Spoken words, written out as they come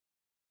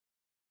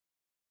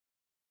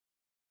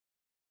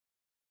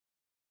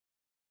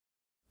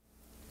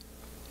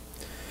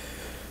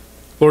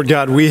Lord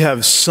God, we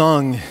have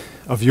sung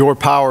of your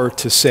power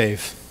to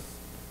save.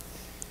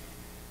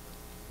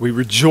 We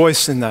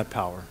rejoice in that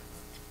power.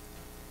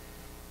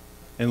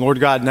 And Lord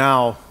God,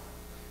 now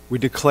we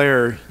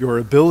declare your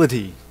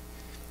ability,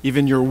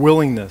 even your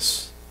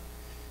willingness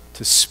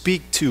to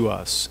speak to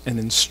us and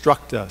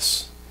instruct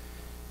us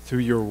through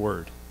your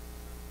word.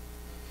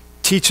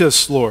 Teach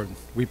us, Lord,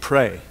 we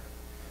pray,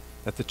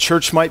 that the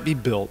church might be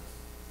built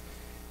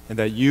and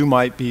that you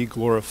might be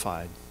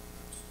glorified.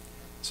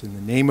 It's in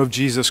the name of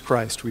Jesus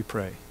Christ we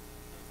pray.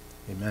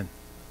 Amen.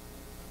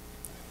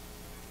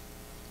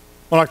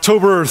 On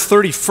October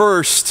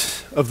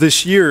 31st of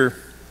this year,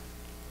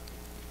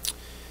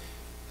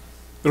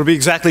 it'll be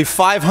exactly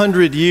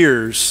 500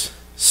 years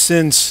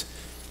since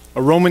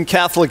a Roman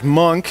Catholic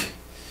monk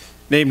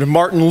named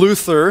Martin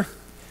Luther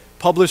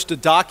published a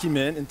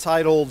document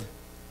entitled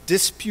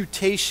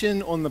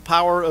Disputation on the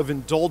Power of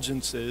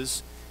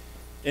Indulgences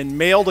and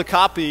mailed a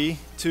copy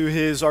to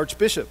his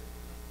archbishop.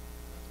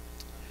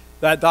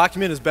 That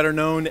document is better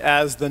known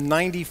as the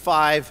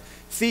 95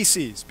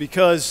 Theses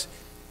because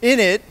in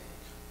it,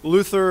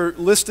 Luther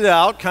listed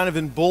out, kind of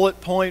in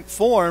bullet point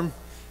form,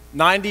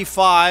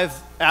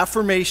 95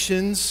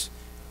 affirmations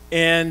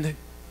and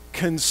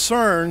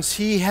concerns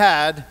he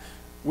had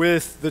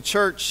with the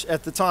church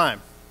at the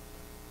time.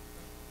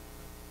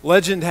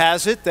 Legend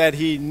has it that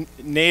he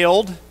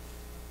nailed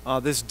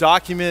this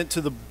document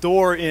to the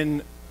door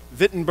in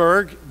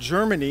Wittenberg,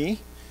 Germany,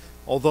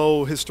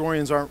 although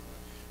historians aren't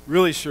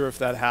really sure if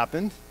that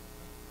happened.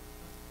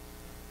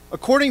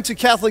 According to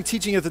Catholic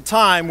teaching at the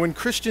time, when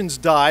Christians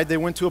died, they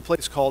went to a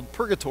place called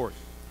purgatory,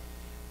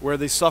 where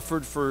they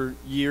suffered for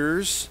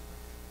years,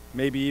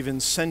 maybe even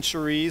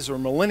centuries or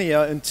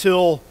millennia,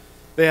 until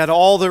they had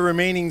all their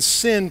remaining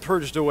sin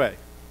purged away.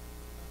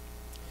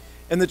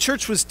 And the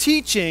church was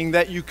teaching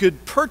that you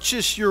could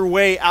purchase your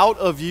way out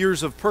of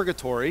years of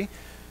purgatory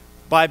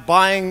by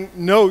buying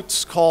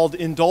notes called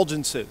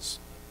indulgences.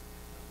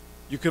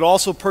 You could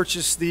also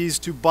purchase these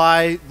to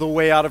buy the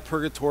way out of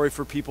purgatory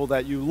for people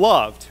that you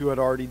loved who had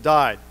already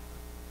died.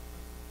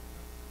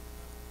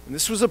 And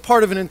this was a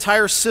part of an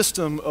entire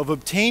system of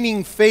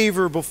obtaining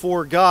favor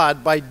before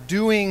God by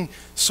doing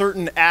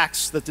certain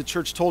acts that the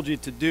church told you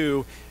to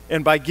do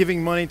and by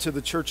giving money to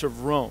the Church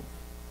of Rome.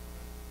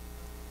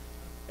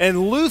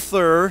 And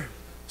Luther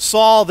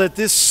saw that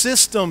this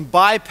system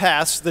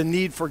bypassed the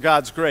need for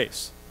God's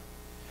grace.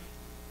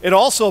 It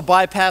also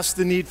bypassed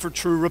the need for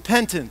true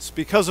repentance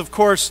because, of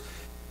course,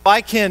 if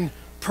I can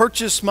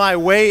purchase my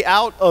way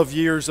out of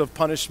years of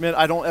punishment,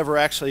 I don't ever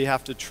actually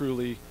have to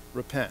truly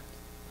repent,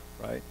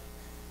 right?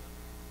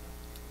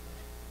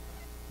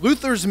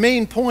 Luther's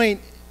main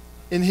point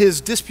in his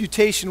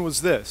disputation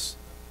was this: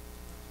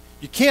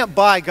 you can't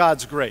buy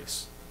God's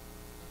grace.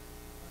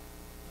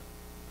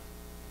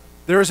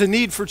 There is a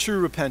need for true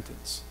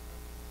repentance,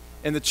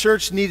 and the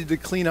church needed to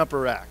clean up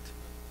her act.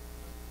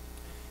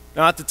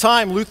 Now, at the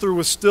time, Luther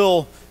was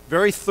still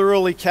very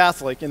thoroughly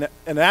Catholic, and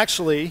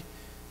actually,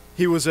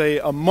 he was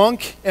a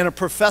monk and a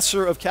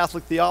professor of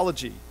Catholic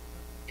theology.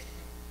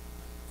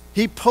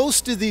 He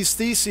posted these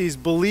theses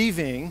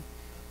believing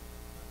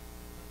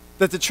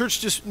that the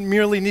church just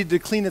merely needed to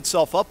clean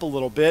itself up a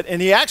little bit,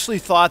 and he actually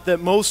thought that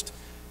most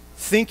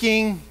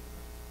thinking,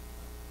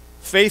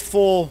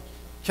 faithful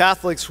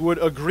Catholics would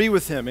agree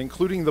with him,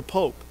 including the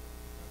Pope.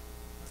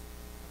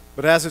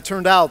 But as it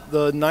turned out,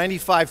 the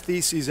 95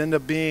 Theses end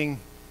up being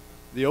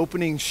the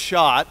opening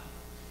shot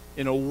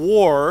in a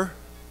war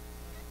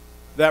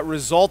that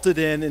resulted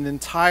in an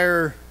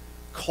entire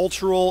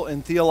cultural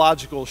and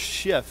theological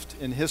shift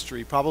in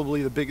history,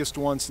 probably the biggest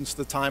one since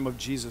the time of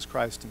Jesus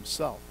Christ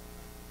himself.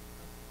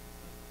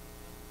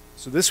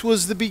 So this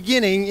was the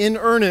beginning in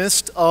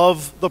earnest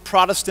of the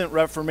Protestant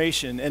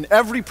Reformation. And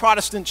every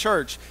Protestant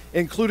church,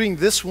 including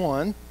this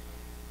one,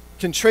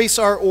 can trace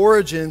our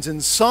origins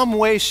in some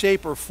way,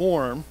 shape, or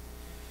form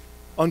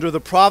under the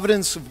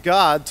providence of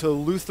God to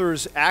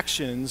Luther's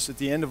actions at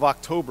the end of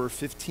October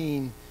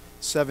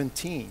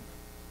 1517,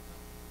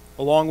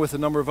 along with a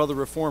number of other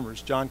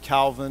reformers, John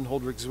Calvin,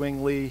 Huldrych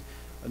Zwingli,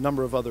 a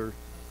number of other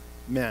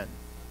men.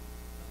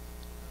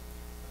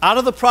 Out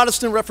of the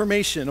Protestant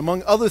Reformation,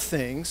 among other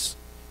things,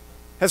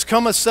 has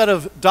come a set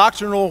of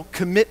doctrinal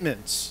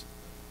commitments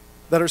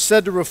that are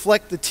said to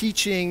reflect the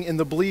teaching and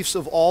the beliefs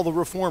of all the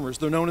reformers.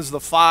 They're known as the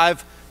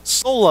five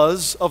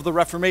solas of the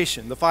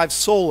Reformation. The five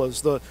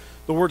solas,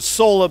 the word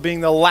sola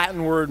being the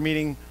Latin word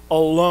meaning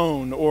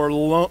alone or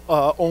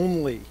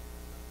only.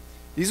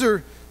 These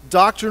are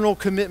doctrinal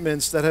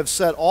commitments that have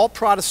set all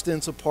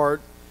Protestants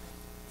apart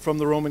from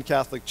the Roman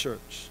Catholic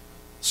Church.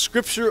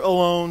 Scripture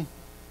alone,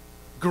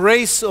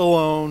 grace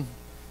alone,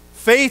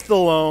 faith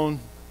alone,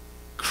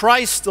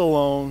 Christ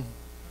alone,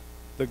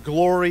 the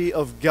glory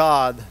of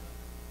God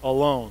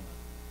alone.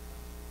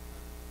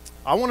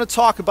 I want to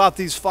talk about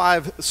these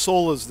five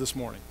solas this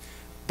morning,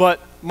 but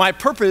my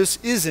purpose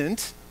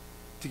isn't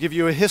to give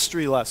you a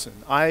history lesson.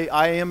 I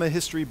am a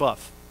history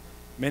buff.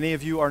 Many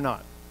of you are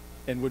not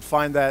and would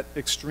find that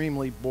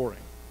extremely boring.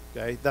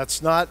 Okay?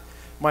 That's not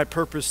my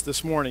purpose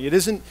this morning. It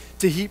isn't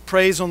to heap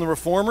praise on the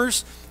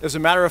reformers. As a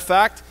matter of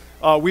fact,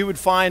 we would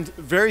find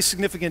very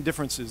significant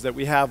differences that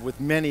we have with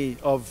many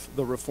of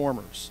the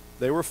reformers.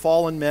 They were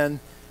fallen men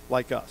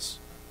like us.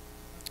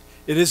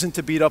 It isn't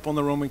to beat up on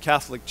the Roman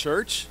Catholic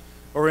Church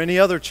or any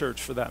other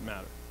church for that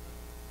matter.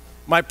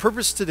 My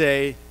purpose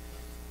today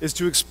is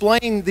to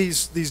explain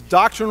these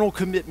doctrinal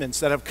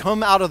commitments that have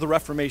come out of the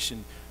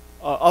Reformation,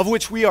 of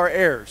which we are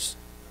heirs.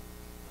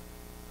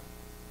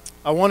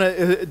 I want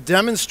to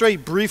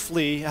demonstrate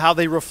briefly how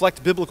they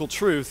reflect biblical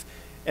truth,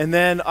 and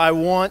then I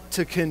want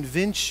to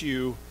convince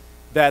you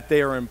that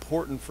they are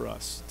important for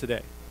us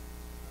today.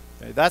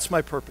 Okay, that's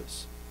my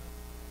purpose.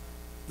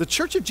 The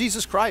Church of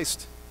Jesus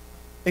Christ,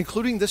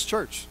 including this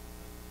church,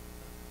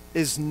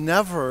 is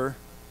never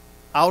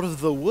out of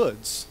the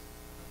woods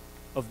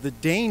of the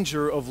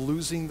danger of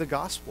losing the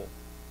gospel.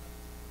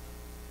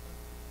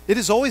 It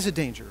is always a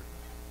danger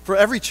for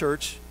every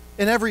church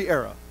in every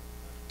era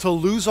to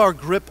lose our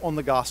grip on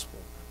the gospel.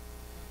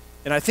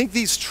 And I think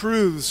these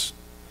truths,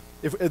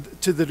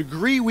 to the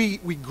degree we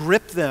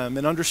grip them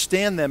and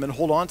understand them and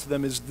hold on to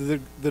them, is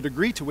the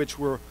degree to which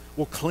we'll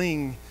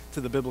cling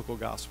to the biblical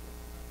gospel.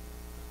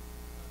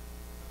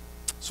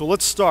 So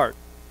let's start.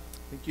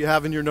 I think you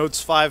have in your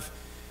notes a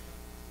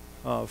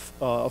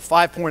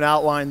 5-point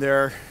outline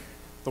there,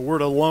 the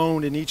word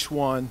alone in each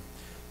one.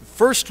 The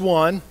first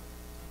one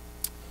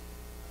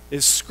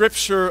is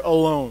Scripture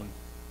alone.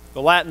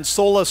 The Latin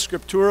sola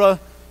scriptura,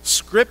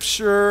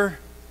 Scripture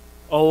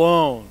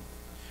alone.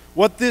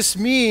 What this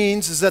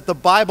means is that the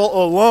Bible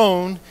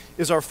alone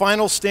is our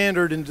final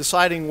standard in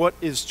deciding what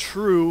is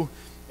true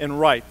and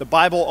right. The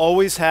Bible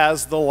always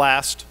has the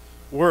last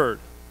word.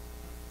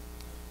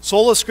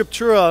 Sola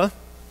scriptura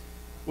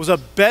was a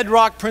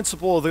bedrock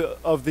principle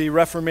of the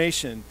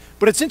Reformation.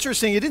 But it's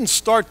interesting, it didn't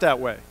start that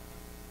way.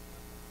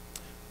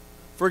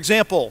 For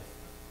example,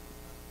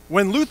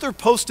 when Luther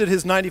posted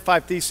his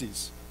 95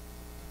 Theses,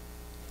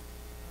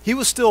 he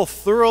was still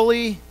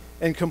thoroughly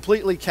and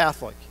completely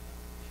Catholic.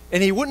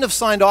 And he wouldn't have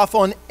signed off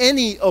on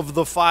any of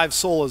the 5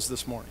 solas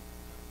this morning.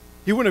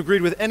 He wouldn't have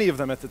agreed with any of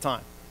them at the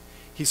time.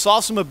 He saw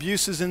some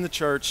abuses in the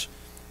church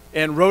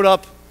and wrote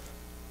up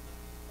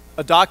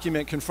a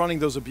document confronting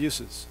those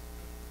abuses.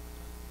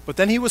 But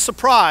then he was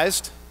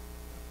surprised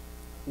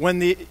when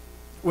the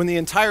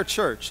entire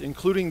church,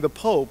 including the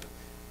Pope,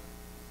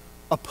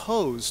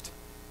 opposed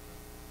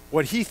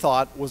what he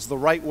thought was the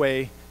right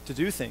way to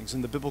do things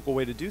and the biblical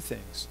way to do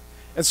things.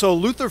 And so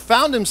Luther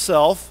found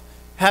himself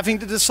having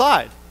to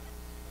decide.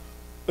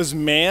 Was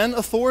man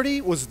authority?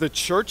 Was the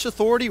church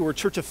authority? Were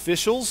church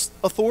officials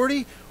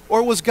authority?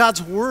 Or was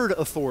God's word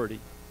authority?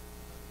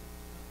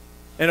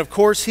 And of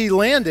course he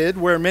landed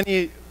where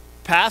many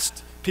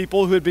past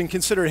people who had been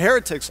considered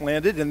heretics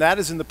landed, and that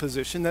is in the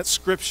position that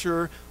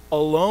Scripture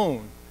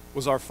alone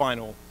was our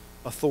final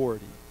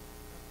authority.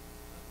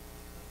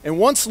 And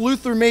once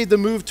Luther made the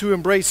move to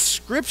embrace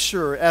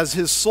Scripture as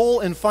his sole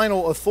and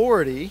final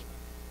authority,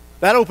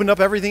 that opened up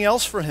everything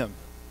else for him.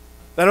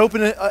 That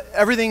opened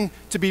everything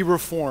to be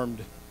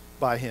reformed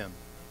by him.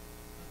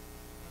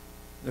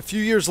 And a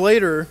few years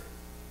later,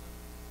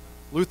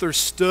 Luther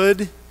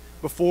stood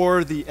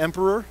before the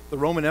emperor, the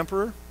Roman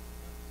emperor,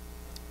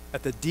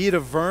 at the Diet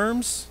of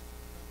Worms.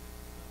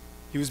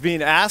 He was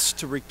being asked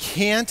to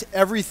recant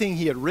everything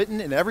he had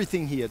written and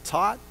everything he had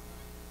taught.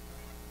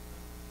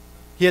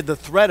 He had the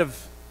threat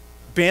of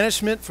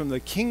banishment from the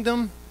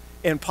kingdom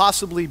and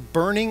possibly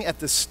burning at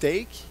the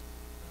stake.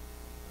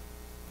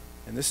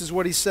 And this is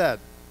what he said: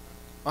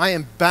 I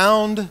am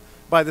bound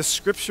by the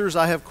Scriptures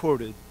I have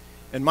quoted,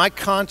 and my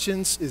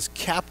conscience is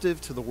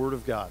captive to the Word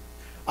of God.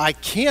 I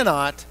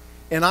cannot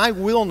and I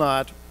will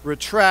not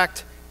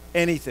retract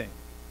anything,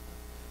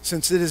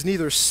 since it is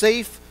neither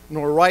safe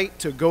nor right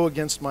to go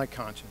against my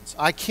conscience.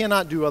 I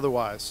cannot do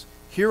otherwise.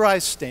 Here I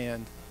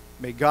stand.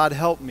 May God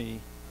help me.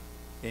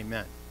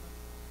 Amen.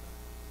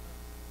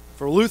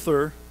 For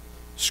Luther,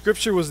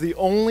 Scripture was the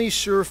only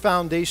sure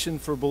foundation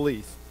for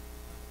belief.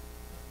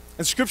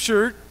 And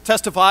Scripture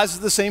testifies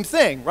to the same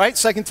thing, right?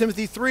 2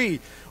 Timothy 3,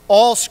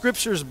 all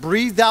Scripture is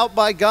breathed out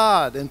by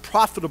God and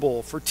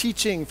profitable for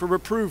teaching, for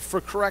reproof,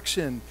 for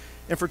correction,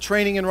 and for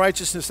training in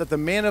righteousness, that the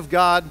man of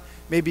God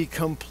may be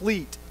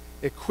complete,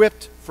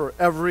 equipped for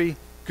every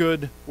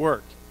good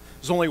work.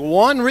 There's only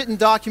one written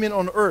document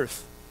on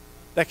earth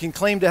that can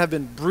claim to have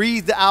been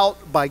breathed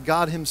out by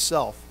God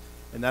himself,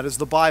 and that is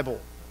the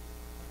Bible.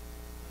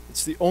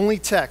 It's the only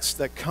text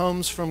that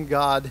comes from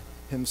God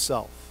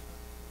himself.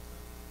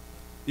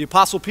 The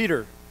Apostle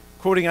Peter,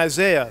 quoting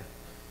Isaiah,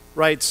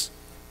 writes,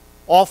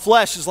 all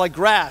flesh is like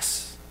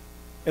grass,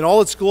 and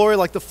all its glory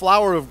like the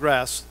flower of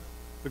grass.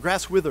 The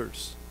grass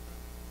withers,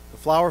 the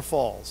flower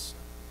falls,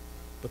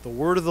 but the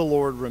word of the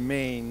Lord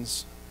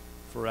remains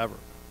forever.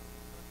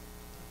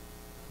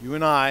 You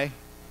and I,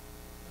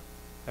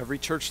 every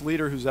church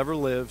leader who's ever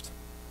lived,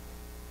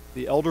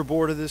 the elder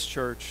board of this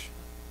church,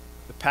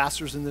 the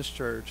pastors in this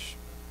church,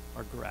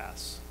 are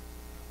grass,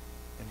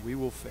 and we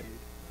will fade.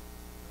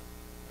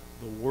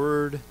 The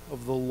word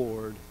of the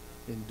Lord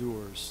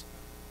endures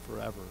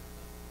forever.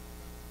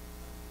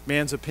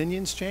 Man's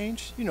opinions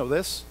change. You know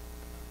this.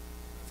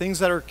 Things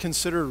that are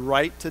considered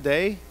right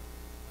today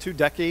 2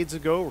 decades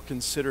ago were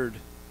considered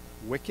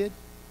wicked.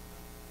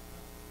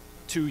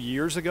 2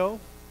 years ago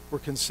were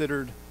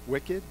considered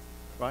wicked,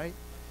 right?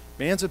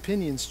 Man's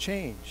opinions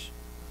change.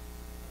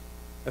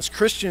 As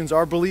Christians,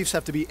 our beliefs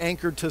have to be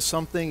anchored to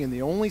something, and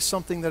the only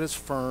something that is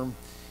firm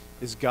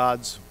is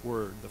God's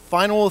word. The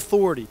final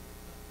authority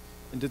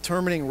in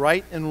determining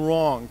right and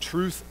wrong,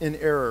 truth and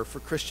error for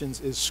Christians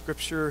is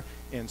Scripture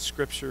and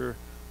Scripture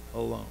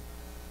alone,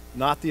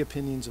 not the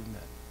opinions of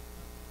men,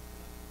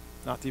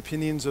 not the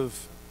opinions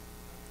of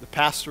the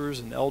pastors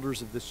and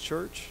elders of this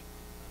church.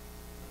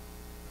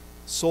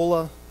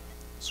 Sola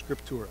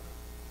Scriptura.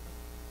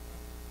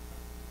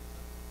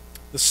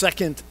 The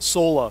second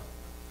sola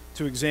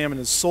to examine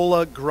is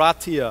sola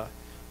gratia,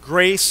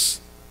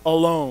 grace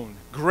alone.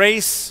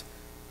 Grace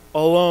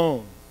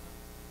alone.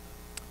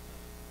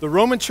 The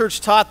Roman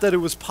Church taught that it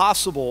was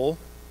possible,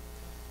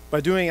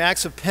 by doing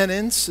acts of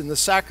penance and the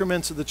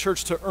sacraments of the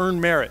church, to earn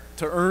merit,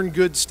 to earn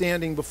good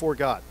standing before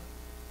God.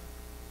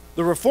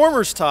 The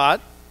Reformers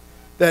taught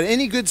that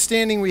any good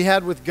standing we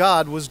had with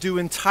God was due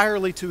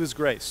entirely to His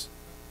grace,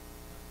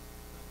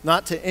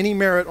 not to any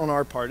merit on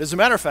our part. As a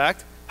matter of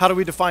fact, how do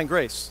we define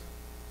grace?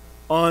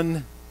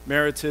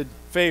 Unmerited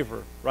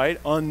favor, right?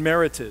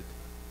 Unmerited.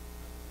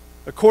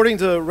 According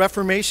to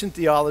Reformation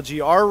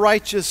theology, our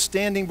righteous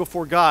standing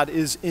before God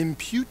is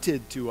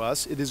imputed to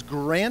us, it is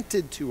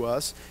granted to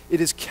us,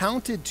 it is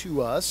counted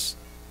to us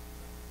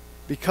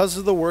because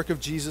of the work of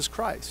Jesus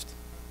Christ.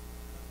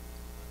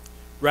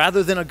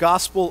 Rather than a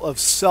gospel of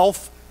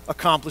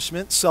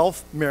self-accomplishment,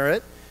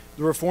 self-merit,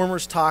 the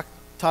Reformers taught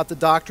the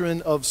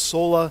doctrine of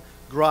sola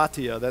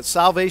gratia, that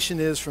salvation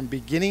is from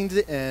beginning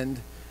to end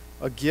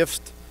a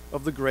gift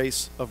of the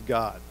grace of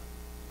God.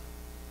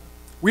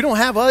 We don't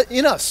have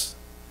in us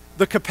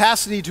the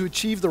capacity to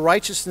achieve the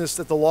righteousness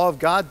that the law of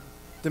God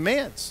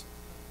demands.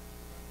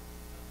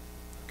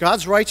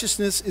 God's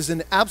righteousness is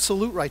an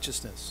absolute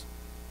righteousness.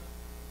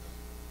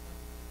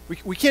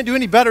 We can't do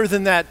any better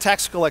than that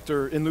tax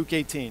collector in Luke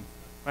 18,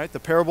 right? The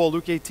parable of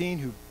Luke 18,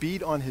 who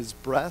beat on his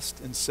breast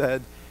and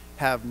said,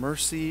 "Have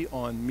mercy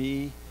on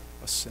me,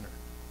 a sinner."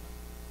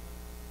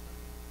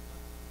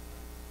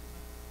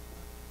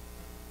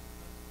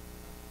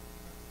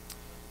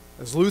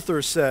 As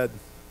Luther said,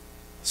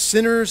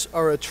 sinners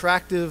are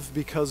attractive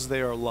because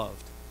they are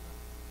loved.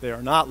 They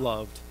are not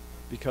loved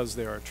because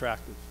they are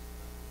attractive.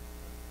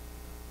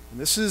 And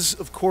this is,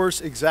 of course,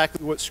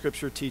 exactly what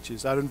Scripture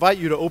teaches. I'd invite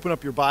you to open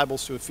up your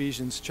Bibles to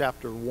Ephesians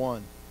chapter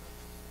 1.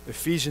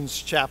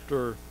 Ephesians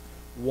chapter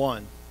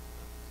 1.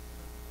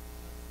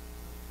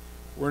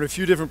 We're in a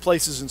few different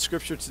places in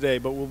Scripture today,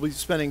 but we'll be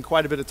spending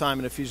quite a bit of time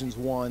in Ephesians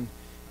 1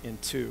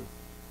 and 2.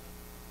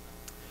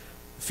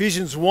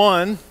 Ephesians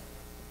 1,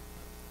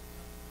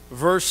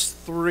 verse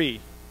 3.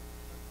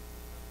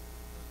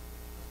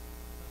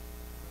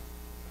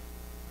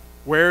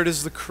 Where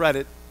does the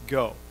credit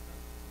go?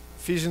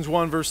 Ephesians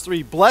 1, verse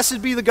 3.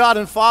 Blessed be the God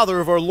and Father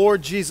of our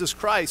Lord Jesus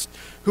Christ,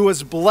 who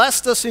has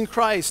blessed us in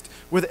Christ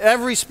with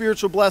every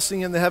spiritual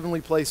blessing in the heavenly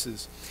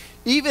places,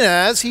 even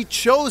as He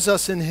chose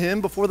us in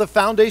Him before the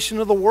foundation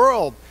of the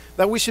world,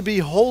 that we should be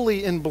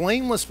holy and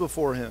blameless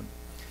before Him.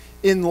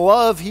 In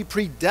love He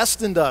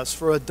predestined us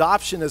for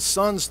adoption as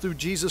sons through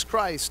Jesus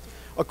Christ,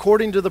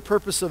 according to the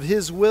purpose of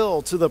His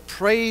will, to the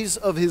praise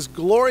of His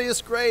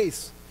glorious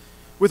grace,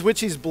 with which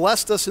He's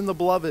blessed us in the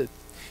beloved.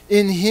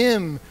 In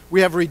Him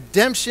we have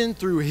redemption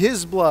through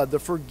His blood, the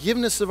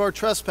forgiveness of our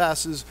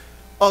trespasses,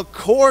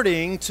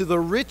 according to the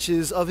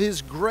riches of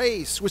His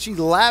grace, which He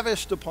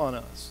lavished upon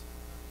us.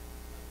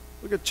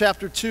 Look at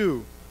chapter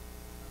 2.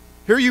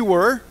 Here you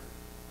were.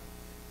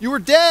 You were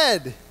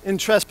dead in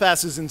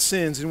trespasses and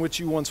sins in which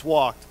you once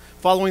walked,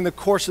 following the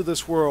course of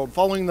this world,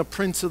 following the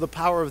prince of the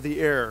power of the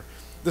air,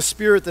 the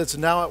spirit that's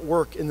now at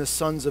work in the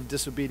sons of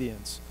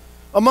disobedience,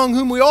 among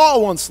whom we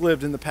all once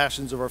lived in the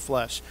passions of our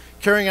flesh,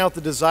 carrying out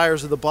the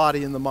desires of the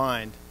body and the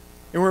mind,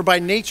 and were by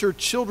nature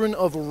children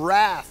of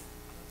wrath,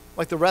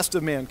 like the rest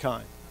of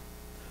mankind.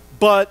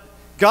 But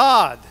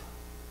God,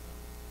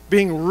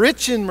 being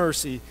rich in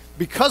mercy,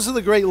 because of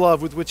the great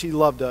love with which He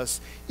loved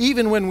us,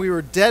 even when we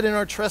were dead in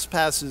our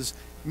trespasses,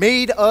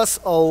 made us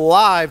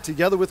alive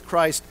together with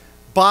Christ.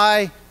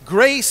 By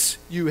grace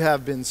you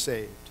have been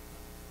saved,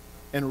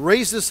 and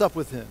raised us up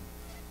with Him,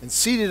 and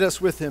seated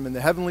us with Him in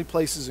the heavenly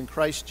places in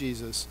Christ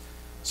Jesus,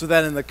 so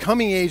that in the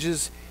coming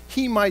ages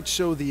He might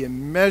show the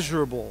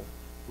immeasurable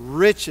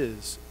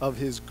riches of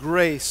His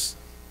grace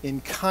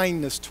in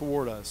kindness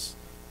toward us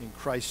in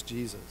Christ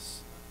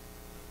Jesus.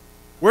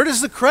 Where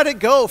does the credit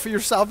go for your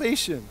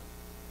salvation?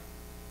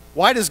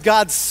 Why does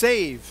God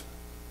save?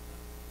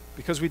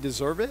 Because we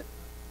deserve it?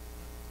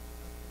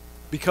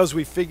 Because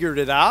we figured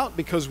it out?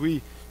 Because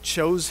we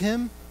chose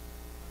Him?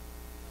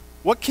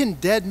 What can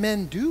dead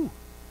men do?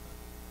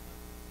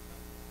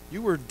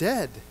 You were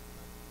dead.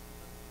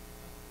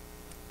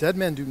 Dead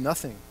men do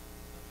nothing.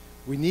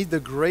 We need the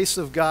grace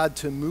of God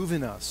to move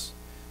in us,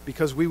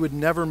 because we would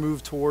never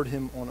move toward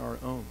Him on our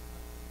own.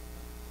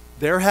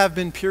 There have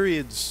been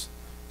periods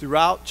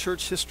throughout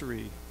church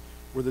history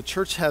where the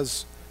church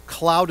has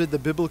clouded the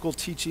biblical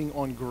teaching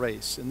on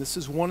grace. And this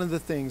is one of the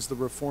things the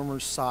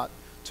Reformers sought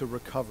to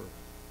recover.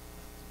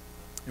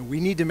 And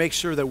we need to make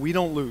sure that we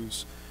don't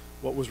lose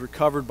what was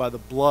recovered by the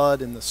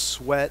blood and the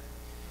sweat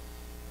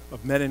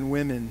of men and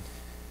women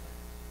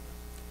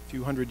a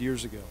few hundred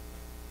years ago.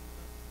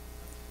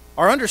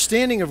 Our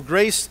understanding of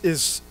grace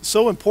is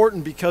so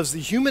important because the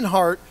human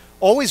heart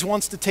always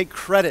wants to take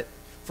credit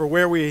for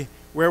where we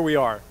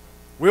are.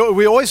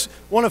 We always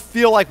want to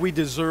feel like we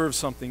deserve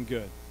something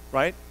good,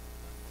 right?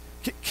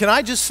 Can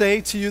I just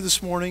say to you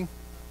this morning,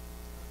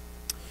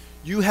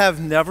 you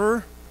have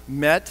never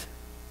met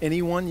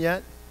anyone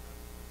yet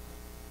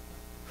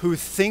who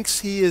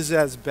thinks he is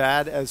as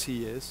bad as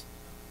he is?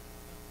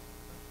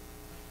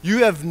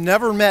 You have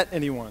never met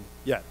anyone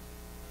yet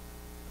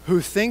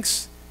who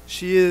thinks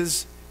she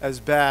is as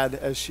bad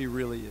as she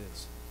really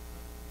is.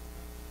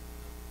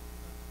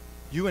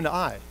 You and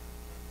I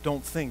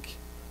don't think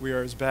we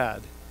are as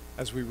bad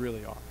as we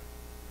really are.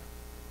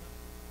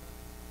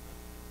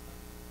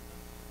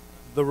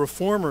 The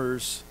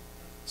Reformers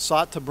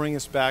sought to bring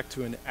us back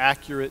to an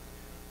accurate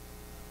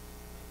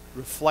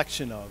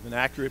reflection of, an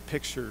accurate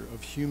picture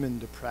of human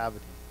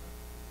depravity.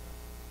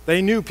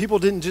 They knew people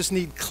didn't just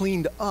need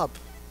cleaned up.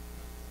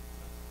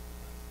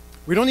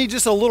 We don't need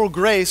just a little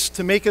grace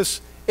to make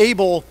us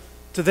able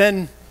to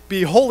then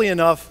be holy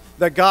enough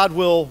that God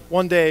will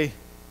one day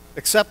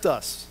accept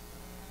us.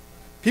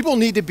 People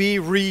need to be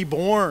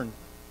reborn.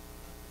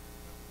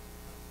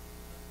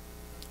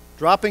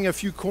 Dropping a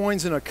few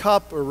coins in a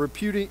cup or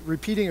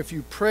repeating a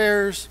few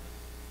prayers,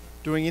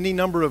 doing any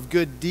number of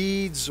good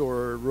deeds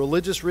or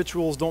religious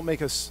rituals don't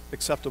make us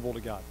acceptable to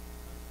God.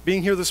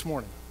 Being here this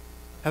morning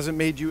hasn't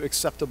made you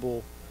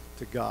acceptable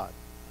to God.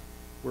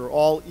 We're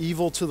all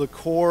evil to the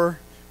core.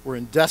 We're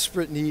in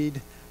desperate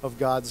need of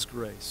God's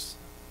grace.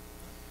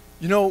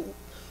 You know,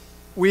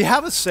 we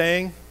have a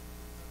saying,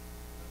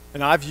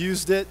 and I've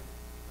used it.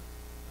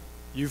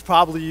 You've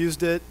probably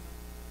used it.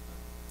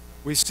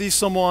 We see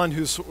someone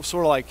who's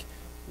sort of like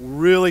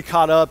really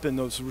caught up in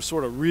those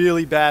sort of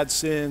really bad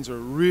sins or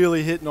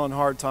really hitting on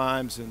hard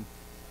times, and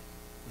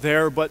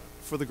there, but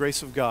for the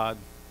grace of God,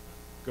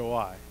 go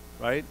I,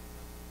 right?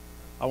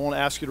 I won't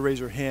ask you to raise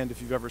your hand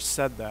if you've ever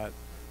said that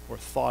or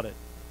thought it.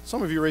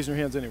 Some of you raise your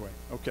hands anyway.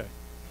 Okay.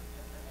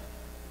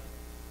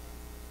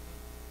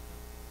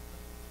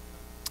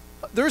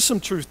 There is some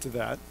truth to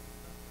that.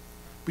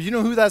 But you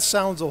know who that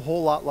sounds a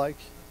whole lot like?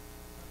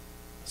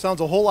 Sounds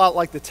a whole lot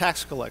like the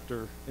tax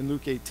collector in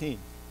Luke 18,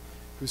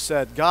 who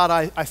said, God,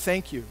 I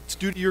thank you. It's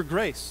due to your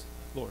grace,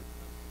 Lord,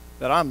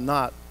 that I'm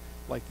not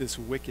like this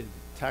wicked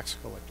tax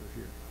collector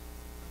here.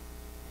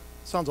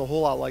 Sounds a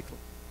whole lot like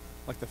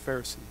the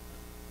Pharisee.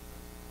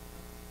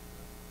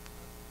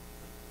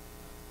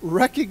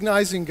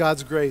 Recognizing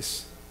God's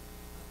grace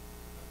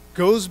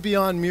goes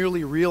beyond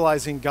merely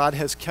realizing God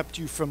has kept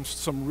you from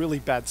some really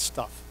bad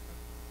stuff.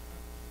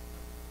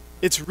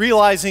 It's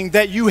realizing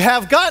that you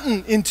have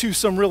gotten into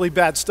some really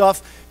bad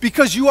stuff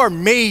because you are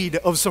made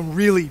of some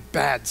really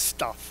bad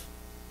stuff.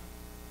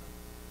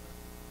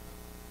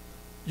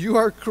 You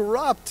are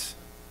corrupt.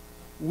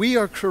 We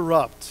are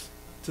corrupt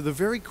to the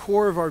very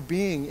core of our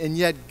being, and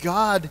yet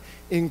God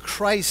in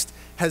Christ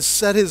has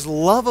set his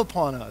love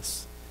upon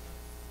us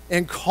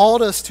and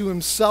called us to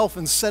himself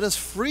and set us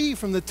free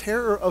from the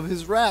terror of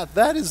his wrath.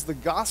 That is the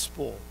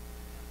gospel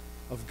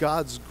of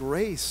God's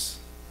grace.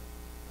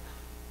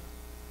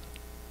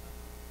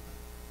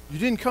 You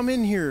didn't come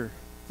in here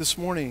this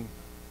morning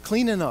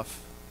clean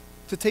enough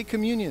to take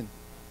communion.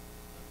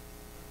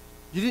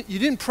 You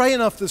didn't pray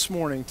enough this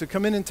morning to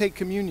come in and take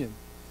communion.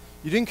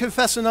 You didn't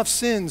confess enough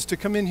sins to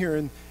come in here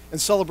and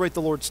celebrate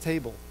the Lord's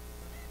table.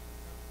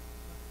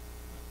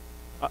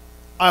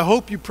 I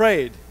hope you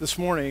prayed this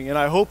morning, and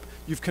I hope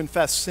you've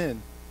confessed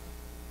sin.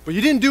 But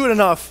you didn't do it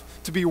enough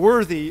to be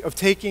worthy of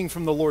taking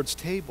from the Lord's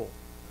table.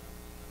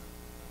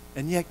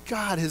 And yet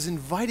God has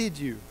invited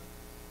you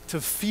to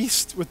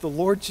feast with the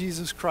Lord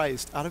Jesus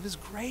Christ out of his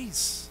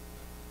grace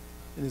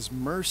and his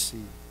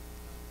mercy.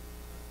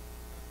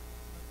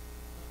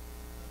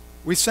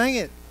 We sang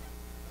it.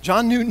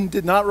 John Newton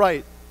did not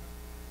write,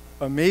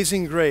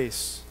 "Amazing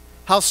grace,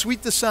 how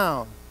sweet the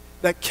sound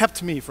that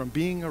kept me from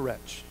being a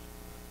wretch."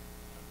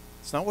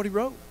 It's not what he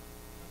wrote.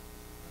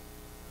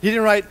 He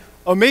didn't write,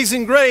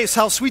 "Amazing grace,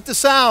 how sweet the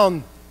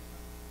sound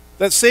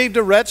that saved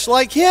a wretch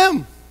like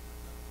him."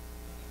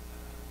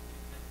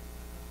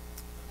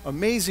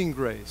 Amazing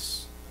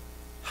grace,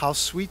 how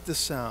sweet the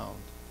sound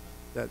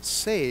that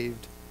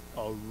saved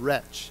a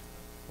wretch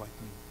like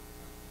me.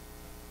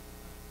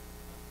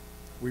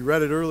 We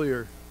read it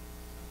earlier.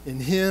 In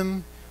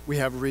him we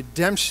have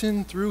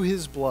redemption through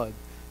his blood,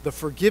 the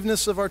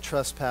forgiveness of our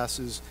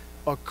trespasses,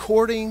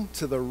 according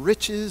to the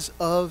riches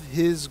of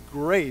his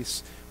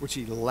grace, which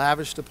he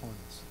lavished upon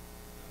us.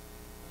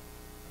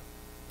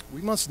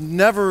 We must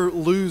never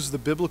lose the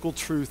biblical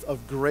truth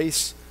of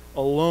grace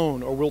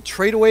alone, or we'll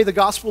trade away the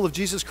gospel of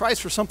Jesus Christ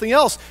for something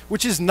else,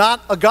 which is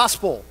not a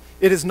gospel.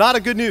 It is not a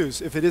good news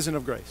if it isn't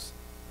of grace.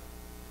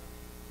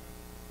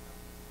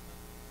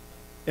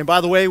 And by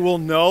the way, we'll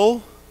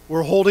know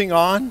We're holding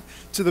on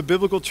to the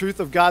biblical truth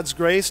of God's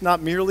grace,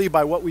 not merely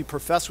by what we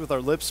profess with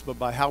our lips, but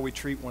by how we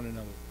treat one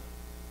another.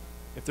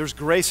 If there's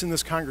grace in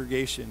this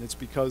congregation, it's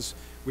because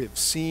we have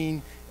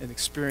seen and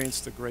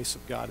experienced the grace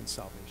of God in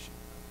salvation.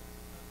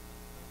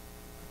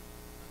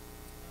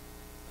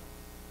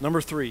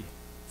 Number 3,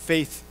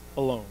 faith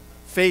alone.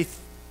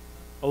 Faith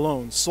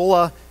alone.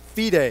 Sola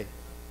fide.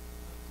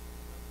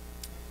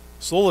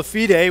 Sola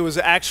fide was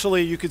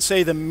actually, you could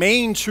say, the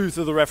main truth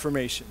of the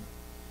Reformation.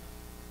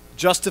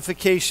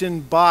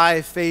 Justification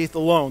by faith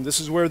alone. This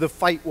is where the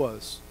fight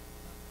was.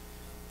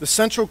 The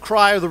central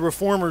cry of the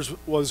Reformers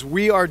was,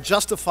 we are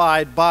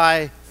justified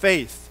by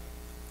faith.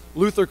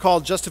 Luther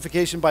called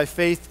justification by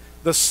faith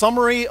the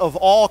summary of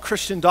all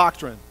Christian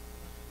doctrine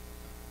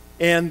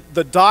and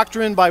the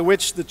doctrine by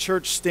which the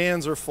church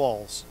stands or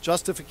falls.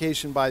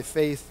 Justification by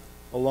faith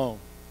alone,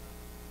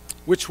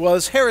 which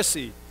was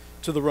heresy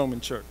to the Roman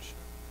church.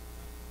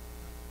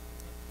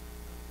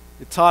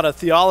 It taught a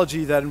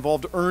theology that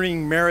involved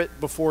earning merit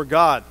before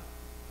God.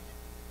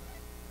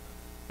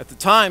 At the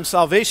time,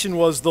 salvation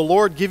was the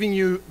Lord giving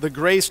you the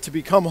grace to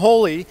become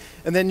holy,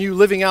 and then you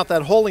living out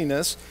that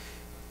holiness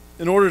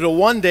in order to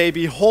one day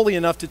be holy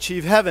enough to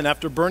achieve heaven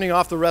after burning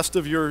off the rest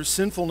of your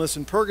sinfulness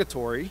in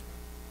purgatory.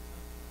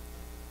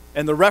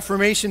 And the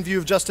Reformation view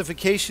of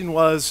justification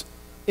was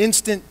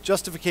instant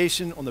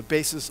justification on the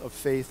basis of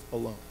faith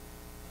alone.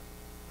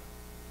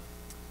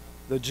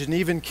 The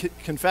Genevan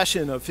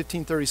Confession of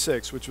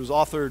 1536, which was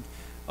authored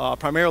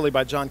primarily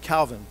by John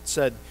Calvin,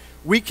 said,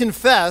 "We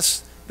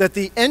confess that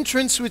the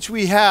entrance which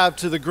we have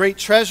to the great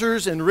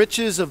treasures and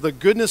riches of the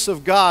goodness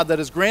of God that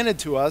is granted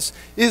to us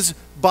is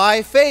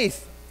by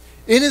faith,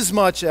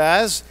 inasmuch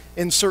as,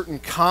 in certain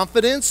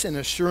confidence and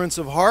assurance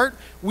of heart,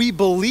 we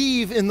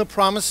believe in the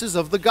promises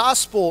of the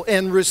gospel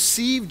and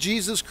receive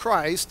Jesus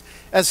Christ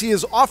as he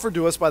is offered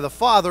to us by the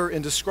Father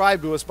and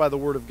described to us by the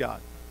Word of God."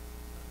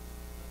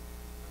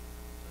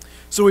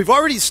 So we've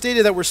already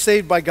stated that we're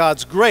saved by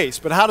God's grace,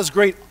 but how does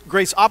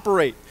grace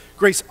operate?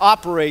 Grace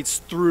operates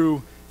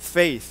through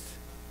faith.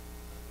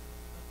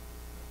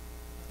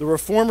 The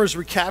Reformers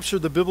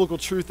recaptured the biblical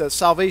truth that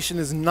salvation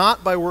is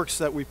not by works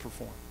that we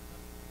perform,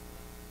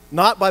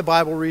 not by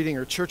Bible reading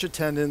or church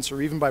attendance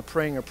or even by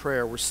praying a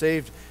prayer. We're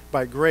saved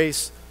by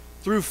grace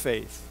through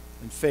faith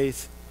and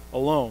faith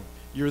alone.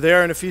 You're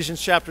there in Ephesians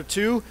chapter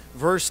 2,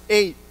 verse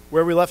 8,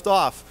 where we left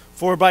off.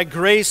 "For by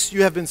grace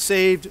you have been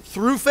saved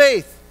through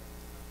faith.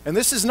 And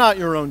this is not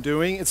your own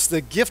doing. It's the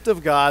gift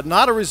of God,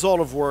 not a result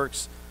of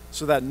works,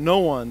 so that no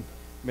one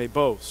may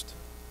boast."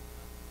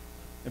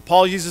 And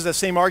Paul uses that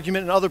same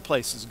argument in other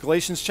places.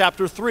 Galatians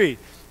chapter 3,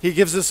 he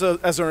gives us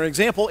as an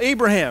example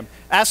Abraham,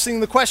 asking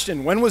the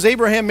question, when was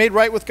Abraham made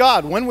right with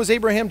God? When was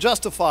Abraham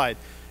justified?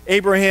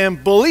 Abraham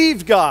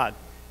believed God,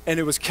 and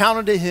it was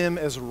counted to him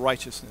as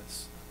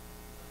righteousness.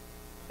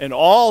 And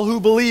all who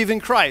believe in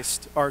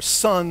Christ are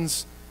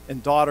sons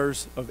and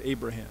daughters of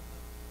Abraham.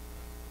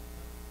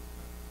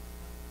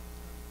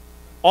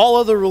 All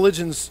other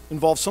religions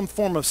involve some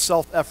form of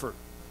self-effort,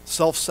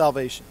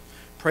 self-salvation.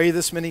 Pray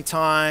this many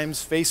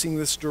times, facing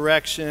this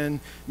direction,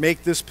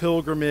 make this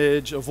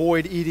pilgrimage,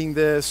 avoid eating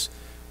this,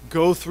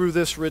 go through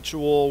this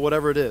ritual,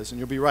 whatever it is, and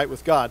you'll be right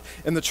with God.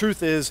 And the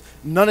truth is,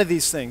 none of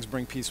these things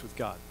bring peace with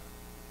God.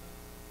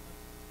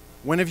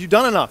 When have you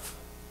done enough?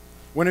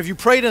 When have you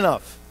prayed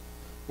enough?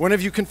 When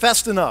have you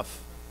confessed enough?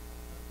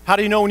 How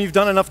do you know when you've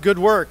done enough good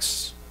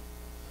works?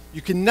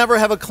 You can never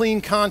have a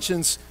clean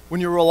conscience when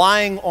you're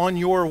relying on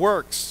your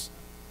works.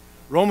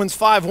 Romans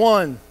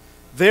 5:1,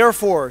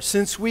 "Therefore,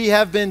 since we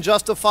have been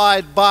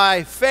justified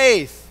by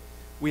faith,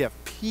 we have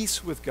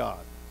peace with God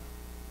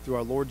through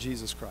our Lord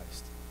Jesus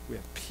Christ." We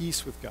have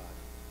peace with God.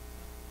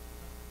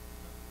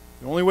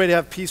 The only way to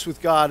have peace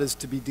with God is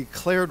to be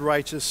declared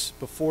righteous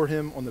before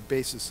him on the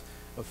basis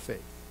of faith.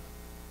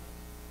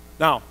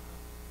 Now,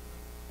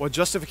 what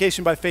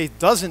justification by faith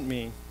doesn't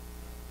mean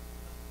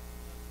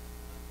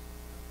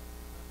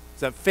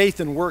that faith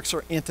and works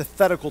are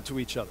antithetical to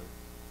each other.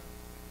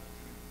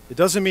 It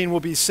doesn't mean we'll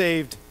be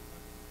saved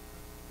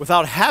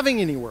without having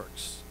any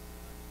works.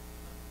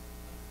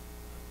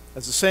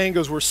 As the saying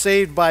goes, we're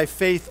saved by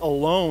faith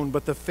alone,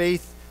 but the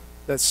faith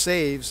that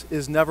saves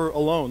is never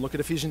alone. Look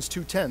at Ephesians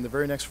 2:10, the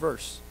very next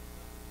verse.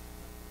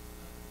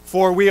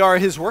 "For we are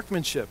his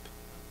workmanship,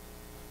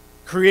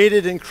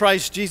 created in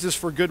Christ Jesus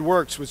for good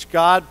works, which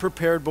God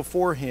prepared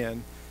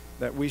beforehand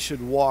that we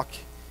should walk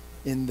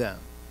in them."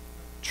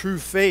 True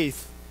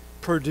faith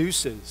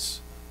produces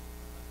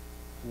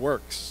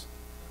works.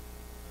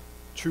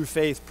 True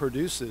faith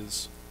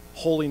produces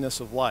holiness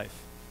of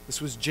life.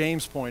 This was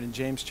James' point in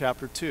James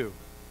chapter 2.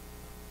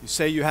 You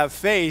say you have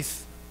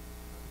faith,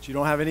 but you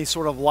don't have any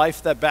sort of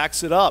life that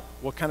backs it up.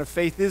 What kind of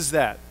faith is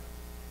that?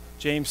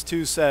 James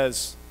 2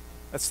 says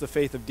that's the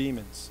faith of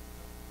demons,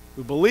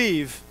 who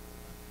believe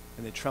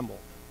and they tremble.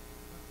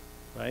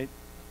 Right?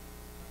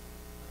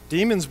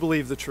 Demons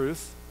believe the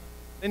truth.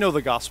 They know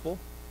the gospel,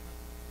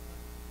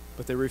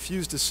 but they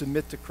refuse to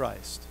submit to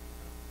Christ.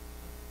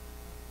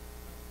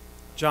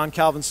 John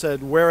Calvin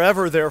said,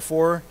 "Wherever,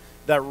 therefore,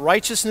 that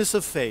righteousness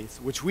of faith,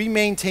 which we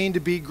maintain to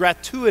be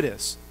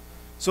gratuitous,"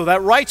 So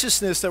that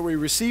righteousness that we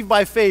receive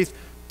by faith,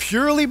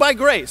 purely by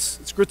grace,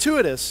 it's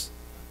gratuitous,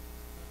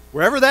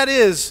 wherever that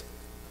is,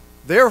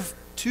 there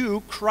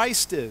too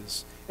Christ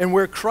is. And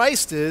where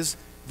Christ is,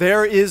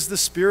 there is the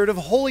Spirit of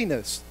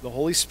holiness, the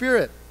Holy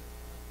Spirit,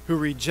 who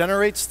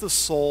regenerates the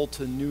soul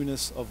to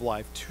newness of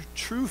life.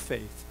 True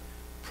faith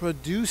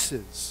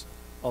produces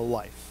a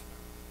life.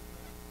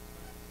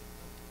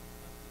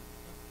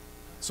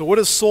 So what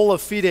does sola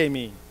fide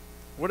mean?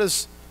 What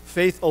does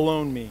faith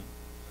alone mean?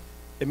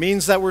 It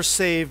means that we're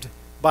saved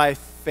by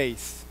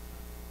faith.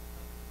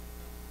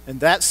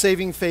 And that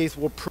saving faith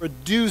will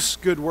produce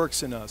good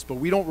works in us, but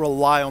we don't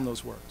rely on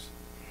those works.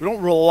 We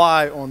don't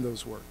rely on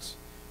those works.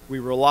 We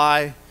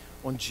rely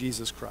on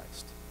Jesus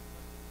Christ.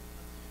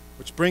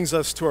 Which brings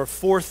us to our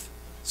fourth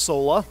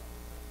sola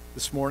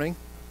this morning.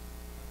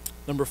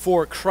 Number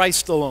 4,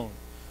 Christ alone.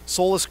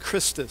 Solus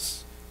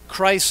Christus.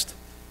 Christ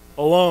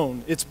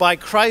alone. It's by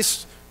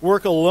Christ's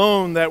work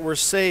alone that we're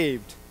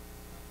saved.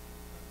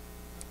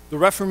 The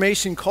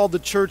Reformation called the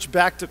church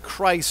back to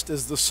Christ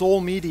as the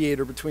sole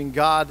mediator between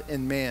God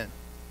and man.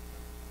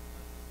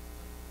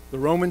 The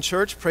Roman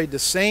church prayed to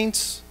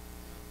saints,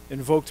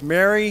 invoked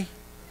Mary,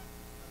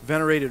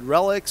 venerated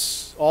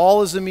relics,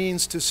 all as a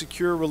means to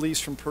secure release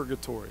from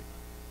purgatory.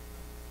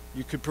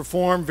 You could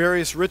perform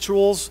various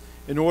rituals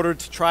in order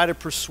to try to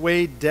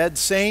persuade dead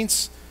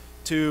saints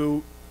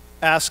to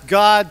ask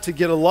God to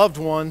get a loved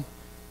one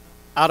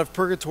out of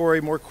purgatory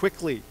more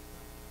quickly.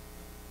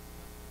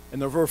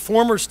 And the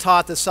Reformers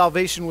taught that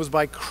salvation was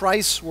by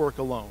Christ's work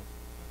alone.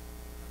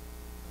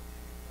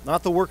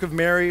 Not the work of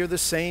Mary or the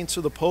saints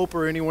or the Pope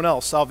or anyone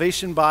else.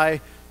 Salvation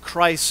by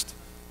Christ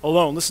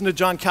alone. Listen to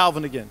John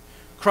Calvin again.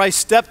 Christ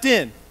stepped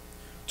in,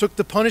 took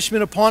the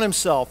punishment upon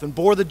himself, and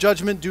bore the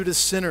judgment due to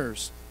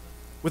sinners.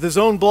 With his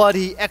own blood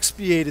he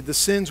expiated the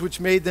sins which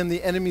made them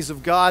the enemies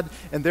of God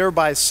and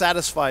thereby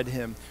satisfied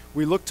him.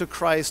 We look to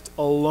Christ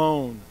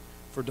alone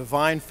for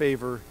divine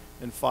favor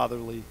and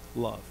fatherly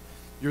love.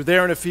 You're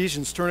there in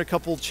Ephesians. Turn a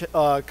couple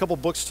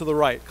books to the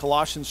right.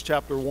 Colossians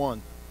chapter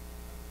 1.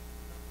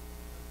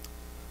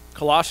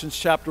 Colossians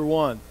chapter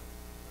 1.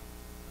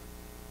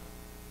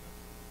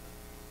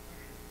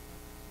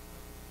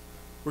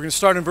 We're going to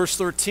start in verse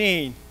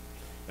 13.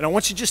 And I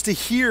want you just to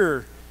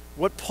hear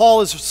what Paul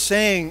is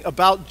saying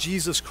about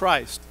Jesus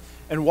Christ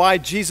and why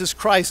Jesus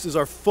Christ is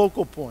our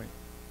focal point.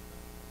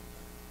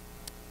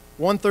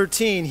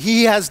 1:13,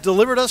 he has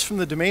delivered us from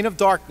the domain of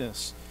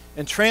darkness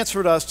and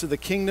transferred us to the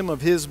kingdom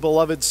of his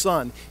beloved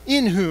Son,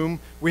 in whom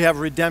we have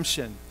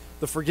redemption,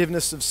 the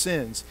forgiveness of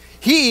sins.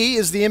 He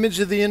is the image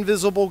of the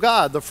invisible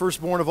God, the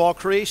firstborn of all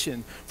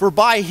creation. For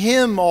by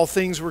him all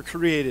things were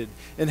created,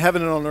 in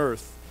heaven and on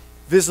earth,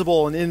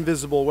 visible and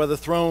invisible, whether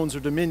thrones or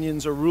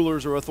dominions or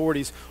rulers or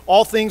authorities.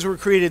 All things were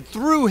created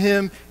through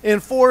him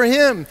and for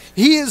him.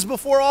 He is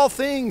before all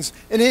things,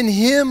 and in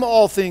him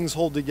all things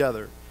hold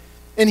together.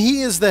 And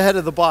he is the head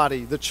of the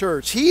body, the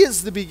church. He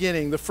is the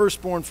beginning, the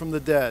firstborn from the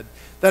dead,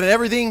 that in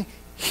everything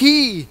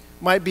he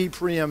might be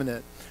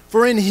preeminent.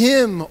 For in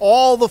him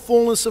all the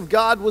fullness of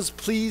God was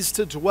pleased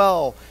to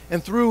dwell,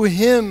 and through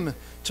him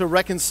to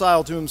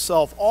reconcile to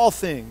himself all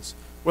things,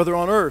 whether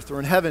on earth or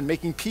in heaven,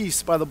 making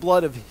peace by the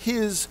blood of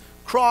his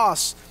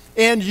cross.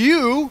 And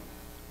you,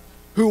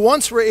 who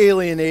once were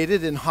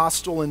alienated and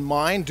hostile in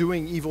mind,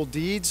 doing evil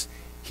deeds,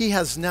 he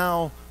has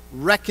now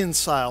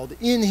reconciled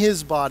in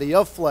his body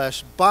of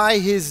flesh by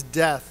his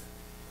death,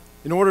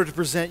 in order to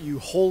present you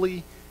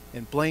holy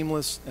and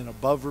blameless and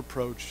above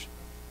reproach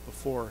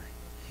before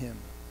him.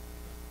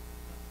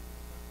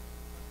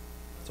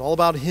 It's all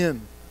about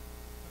him.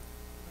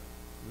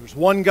 There's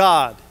one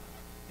God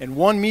and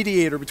one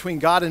mediator between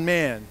God and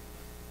man,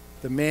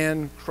 the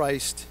man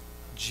Christ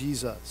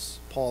Jesus,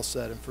 Paul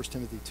said in 1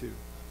 Timothy 2.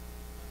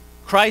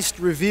 Christ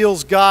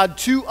reveals God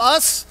to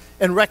us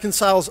and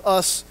reconciles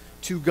us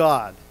to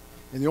God.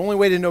 And the only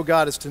way to know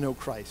God is to know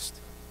Christ.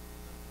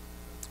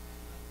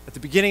 At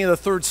the beginning of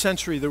the 3rd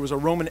century, there was a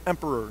Roman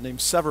emperor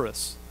named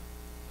Severus.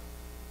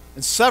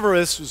 And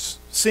Severus was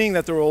seeing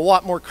that there were a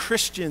lot more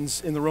Christians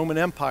in the Roman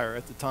Empire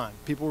at the time.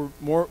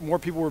 More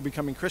people were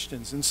becoming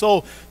Christians. And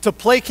so, to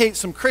placate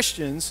some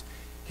Christians,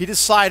 he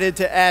decided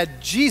to add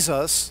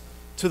Jesus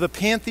to the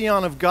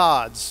pantheon of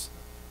gods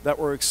that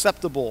were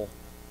acceptable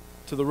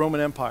to the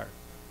Roman Empire.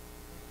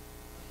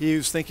 He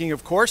was thinking,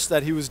 of course,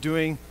 that he was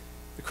doing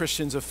the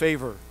Christians a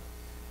favor.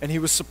 And he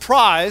was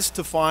surprised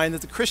to find that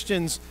the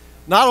Christians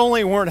not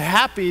only weren't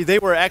happy, they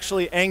were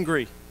actually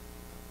angry.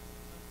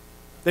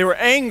 They were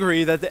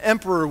angry that the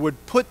emperor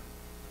would put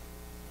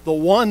the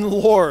one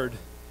Lord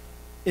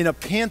in a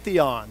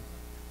pantheon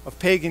of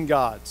pagan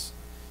gods.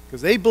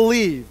 Because they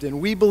believed, and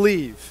we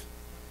believe,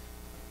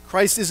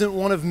 Christ isn't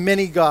one of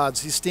many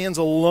gods. He stands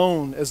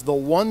alone as the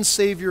one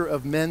Savior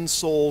of men's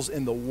souls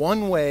in the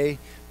one way,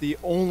 the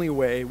only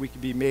way we can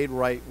be made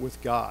right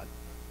with God.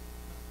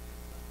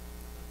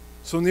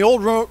 So in the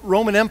old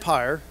Roman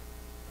Empire,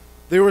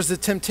 there was the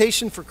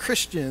temptation for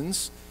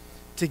Christians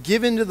to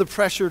give in to the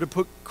pressure to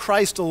put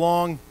Christ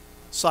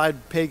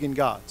alongside pagan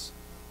gods.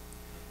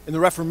 In the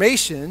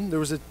Reformation, there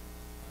was a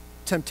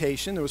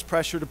temptation. There was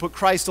pressure to put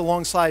Christ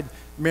alongside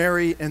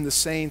Mary and the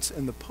saints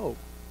and the Pope.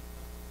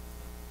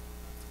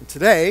 And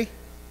today,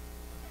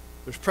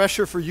 there's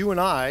pressure for you and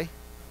I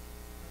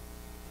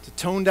to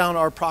tone down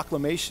our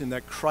proclamation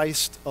that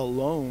Christ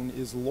alone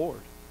is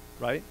Lord,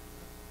 right?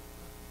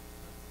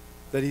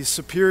 That he's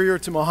superior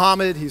to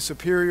Muhammad, he's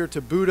superior to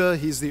Buddha,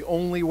 he's the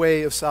only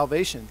way of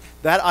salvation.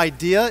 That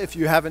idea, if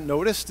you haven't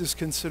noticed, is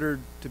considered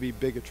to be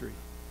bigotry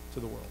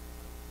to the world.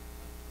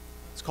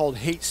 It's called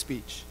hate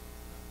speech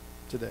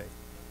today.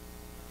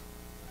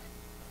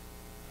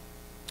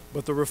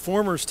 But the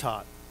Reformers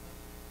taught,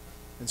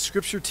 and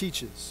Scripture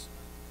teaches,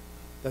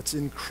 that's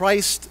in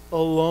Christ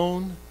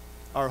alone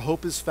our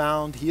hope is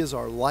found. He is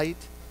our light,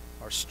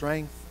 our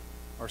strength,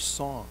 our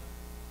song.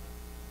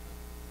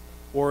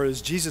 Or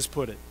as Jesus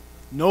put it,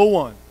 no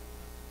one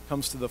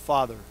comes to the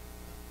Father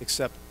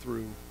except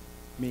through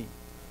me.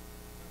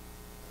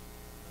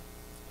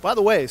 By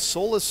the way,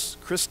 solus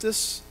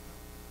Christus,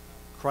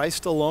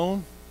 Christ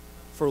alone,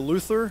 for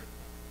Luther,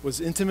 was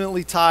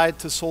intimately tied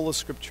to sola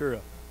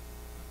scriptura.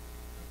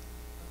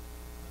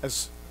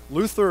 As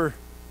Luther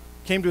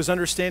came to his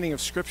understanding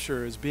of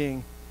Scripture as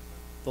being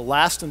the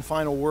last and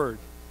final word,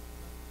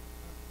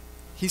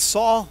 he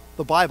saw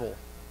the Bible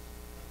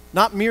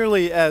not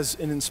merely as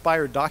an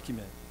inspired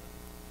document,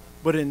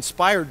 but an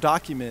inspired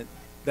document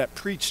that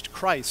preached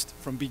Christ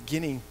from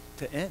beginning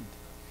to end.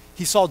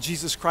 He saw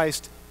Jesus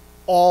Christ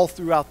all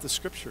throughout the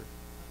Scripture.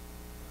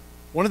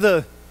 One of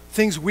the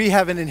things we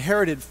have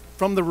inherited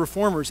from the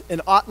Reformers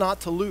and ought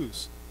not to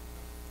lose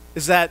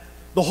is that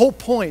the whole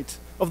point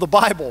of the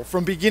Bible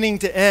from beginning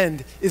to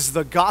end is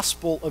the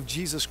gospel of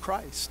Jesus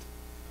Christ.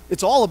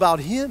 It's all about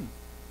him.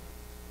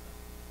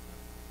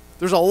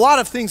 There's a lot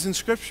of things in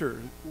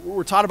Scripture.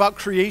 We're taught about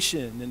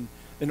creation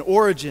and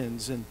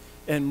origins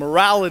and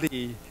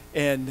morality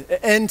and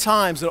end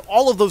times and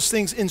all of those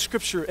things in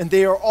Scripture, and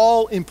they are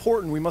all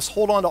important. We must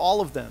hold on to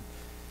all of them.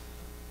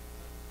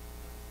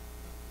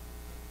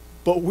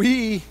 But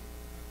we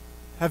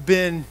have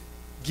been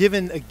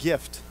given a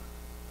gift,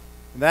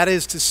 and that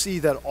is to see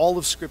that all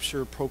of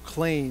Scripture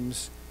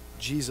proclaims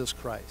Jesus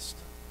Christ.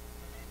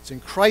 It's in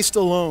Christ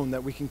alone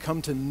that we can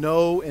come to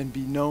know and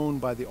be known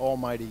by the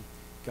Almighty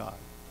God.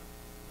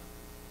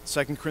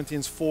 2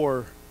 Corinthians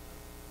 4,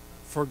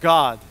 for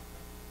God,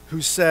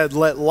 who said,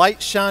 let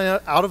light shine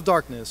out of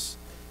darkness,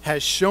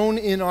 has shone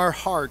in our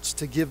hearts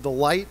to give the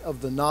light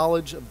of the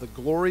knowledge of the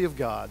glory of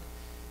God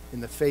in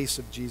the face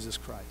of Jesus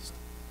Christ.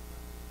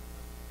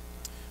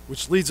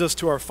 Which leads us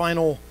to our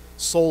final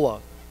sola,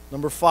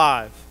 number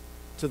 5,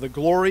 to the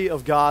glory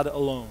of God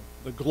alone.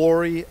 The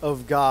glory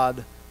of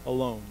God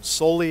alone.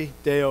 Soli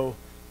Deo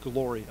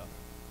Gloria.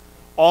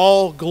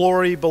 All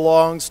glory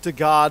belongs to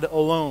God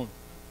alone.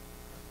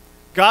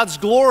 God's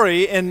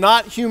glory and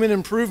not human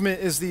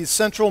improvement is the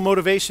central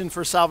motivation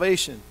for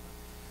salvation.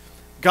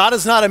 God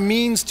is not a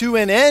means to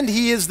an end.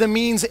 He is the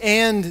means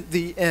and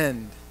the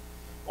end.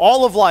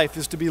 All of life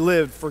is to be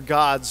lived for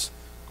God's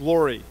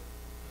glory.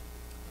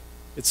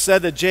 It's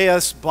said that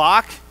J.S.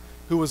 Bach,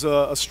 who was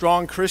a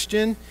strong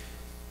Christian,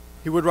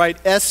 he would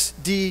write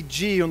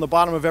SDG on the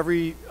bottom of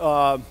every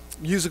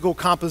musical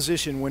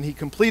composition. When he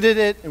completed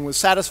it and was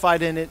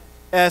satisfied in it,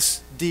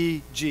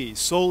 SDG,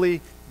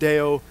 Soli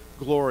Deo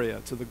Gloria,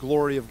 to the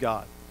glory of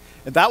God.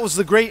 And that was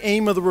the great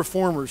aim of the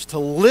Reformers, to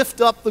lift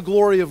up the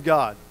glory of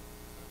God,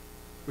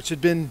 which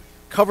had been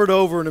covered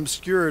over and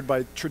obscured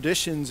by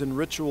traditions and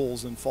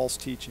rituals and false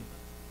teaching.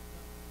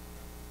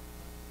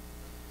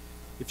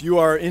 If you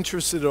are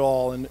interested at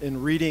all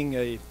in reading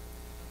a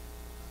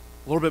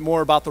little bit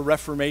more about the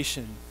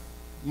Reformation,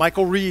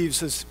 Michael Reeves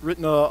has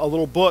written a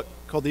little book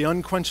called The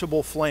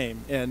Unquenchable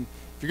Flame. And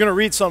if you're going to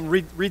read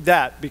something, read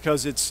that,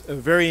 because it's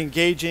very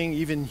engaging,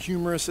 even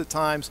humorous at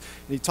times,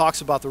 and he talks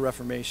about the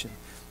Reformation.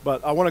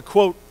 But I want to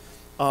quote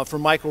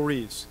from Michael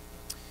Reeves.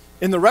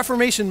 In the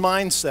Reformation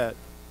mindset,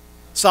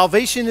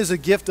 salvation is a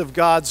gift of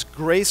God's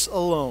grace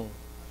alone,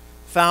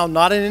 found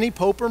not in any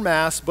pope or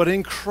mass, but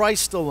in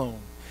Christ alone,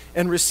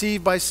 and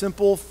received by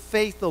simple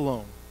faith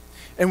alone.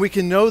 And we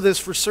can know this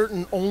for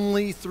certain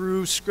only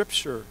through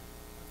Scripture.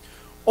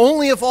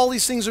 Only if all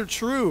these things are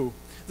true,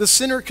 the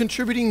sinner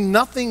contributing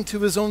nothing to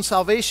his own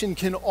salvation,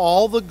 can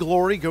all the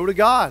glory go to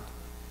God.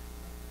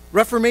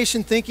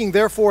 Reformation thinking,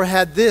 therefore,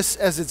 had this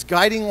as its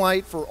guiding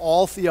light for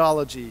all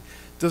theology.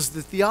 Does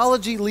the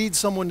theology lead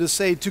someone to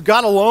say, to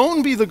God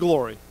alone be the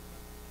glory?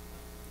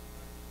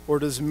 Or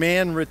does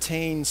man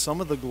retain some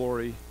of the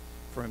glory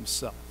for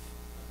himself?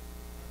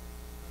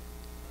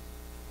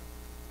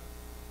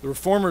 The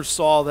Reformers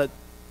saw that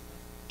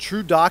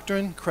true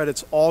doctrine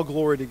credits all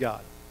glory to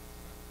God.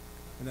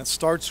 And that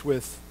starts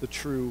with the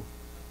true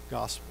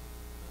gospel.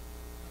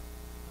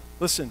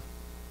 Listen,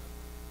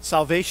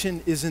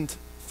 salvation isn't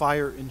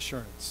fire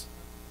insurance.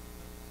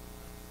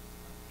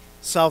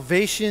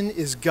 Salvation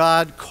is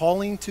God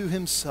calling to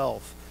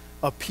himself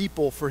a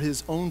people for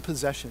his own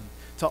possession,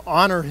 to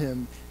honor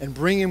him and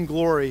bring him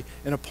glory,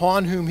 and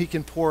upon whom he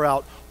can pour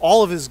out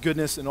all of his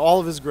goodness and all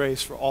of his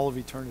grace for all of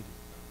eternity.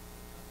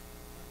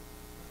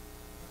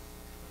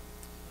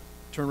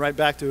 Turn right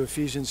back to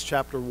Ephesians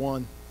chapter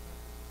 1.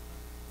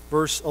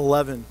 verse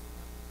 11.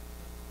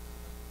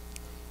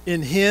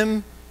 In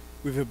him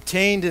we've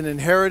obtained an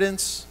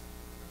inheritance,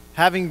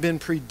 having been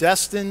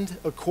predestined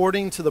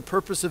according to the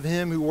purpose of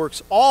him who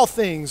works all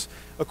things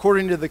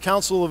according to the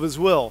counsel of his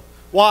will.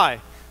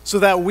 Why? So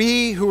that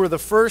we who were the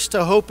first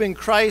to hope in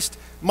Christ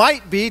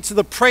might be to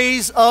the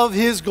praise of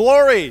his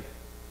glory.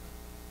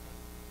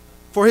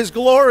 For his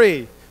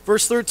glory.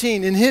 Verse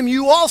 13, in him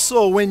you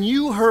also, when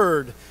you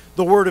heard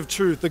the word of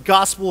truth, the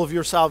gospel of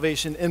your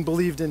salvation, and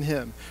believed in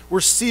him,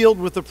 were sealed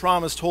with the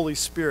promised Holy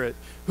Spirit,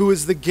 who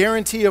is the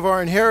guarantee of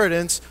our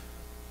inheritance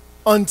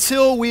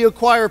until we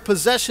acquire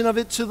possession of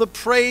it to the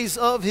praise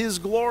of his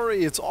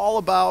glory. It's all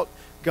about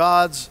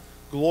God's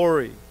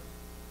glory.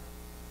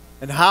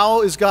 And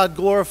how is God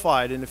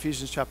glorified in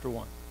Ephesians chapter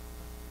 1?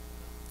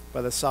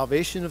 By the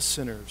salvation of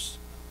sinners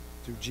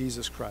through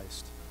Jesus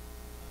Christ.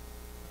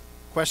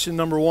 Question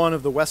number 1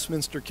 of the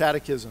Westminster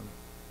Catechism.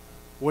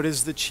 What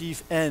is the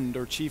chief end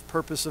or chief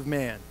purpose of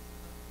man?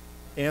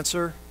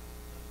 Answer,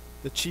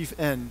 the chief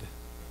end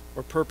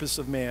or purpose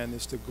of man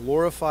is to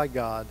glorify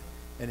God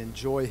and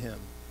enjoy him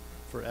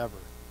forever.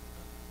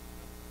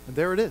 And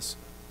there it is.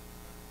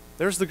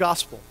 There's the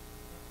gospel.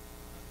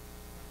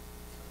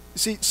 You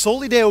see,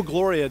 Soli Deo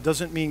Gloria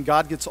doesn't mean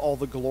God gets all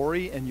the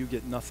glory and you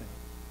get nothing.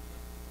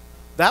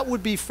 That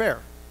would be fair.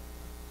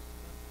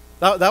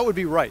 That would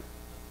be right.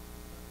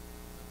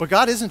 But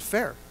God isn't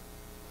fair.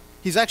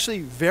 He's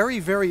actually very,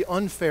 very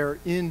unfair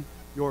in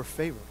your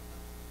favor.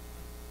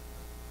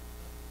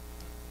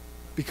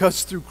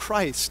 Because through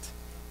Christ,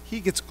 he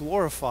gets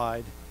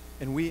glorified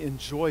and we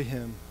enjoy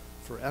him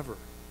forever.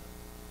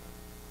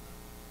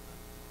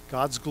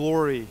 God's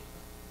glory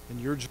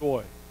and your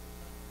joy,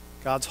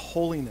 God's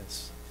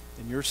holiness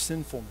and your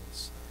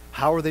sinfulness,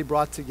 how are they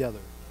brought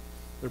together?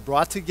 They're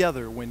brought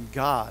together when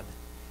God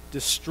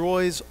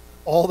destroys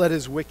all that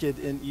is wicked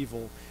and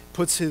evil,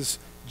 puts his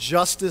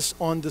justice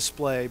on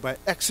display by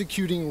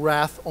executing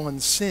wrath on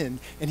sin,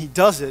 and he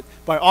does it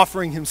by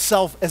offering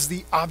himself as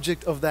the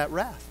object of that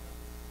wrath.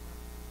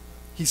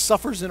 He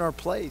suffers in our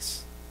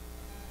place.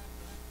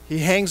 He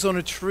hangs on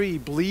a tree,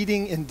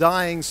 bleeding and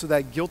dying so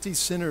that guilty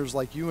sinners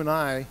like you and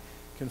I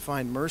can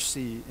find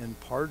mercy and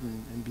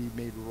pardon and be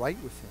made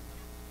right with him.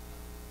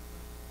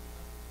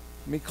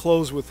 Let me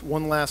close with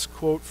one last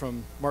quote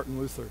from Martin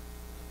Luther.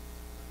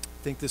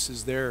 I think this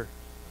is there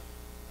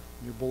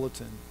in your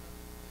bulletin.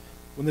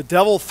 When the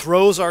devil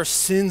throws our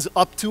sins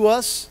up to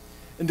us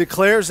and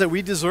declares that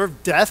we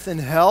deserve death and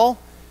hell,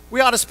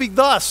 we ought to speak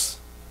thus: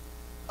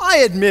 I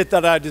admit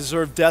that I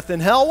deserve death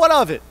and hell. What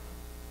of it?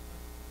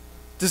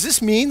 Does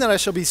this mean that I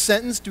shall be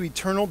sentenced to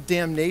eternal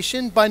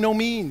damnation? By no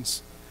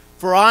means.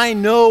 For I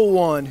know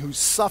one who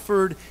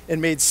suffered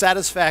and made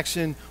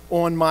satisfaction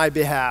on my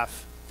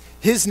behalf.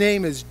 His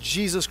name is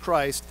Jesus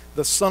Christ,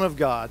 the Son of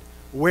God.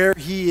 Where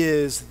he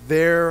is,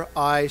 there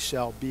I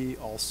shall be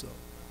also.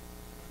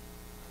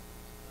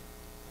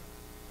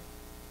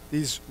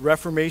 These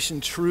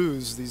Reformation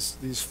truths,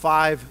 these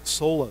 5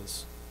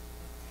 solas,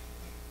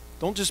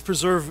 don't just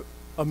preserve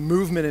a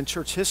movement in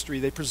church history,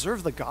 they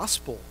preserve the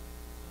gospel,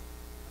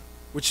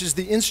 which is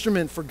the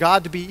instrument for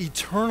God to be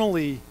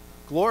eternally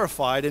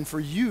glorified and for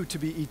you to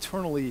be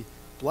eternally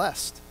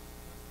blessed.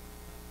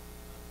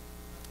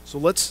 So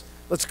let's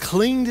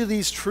cling to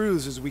these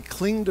truths as we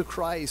cling to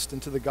Christ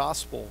and to the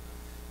gospel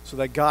so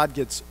that God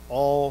gets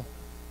all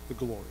the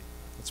glory.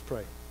 Let's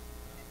pray.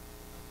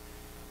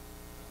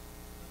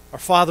 Our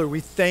Father,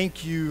 we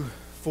thank you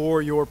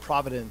for your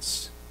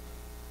providence,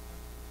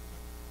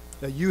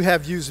 that you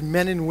have used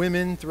men and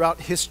women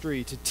throughout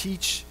history to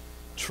teach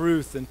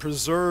truth and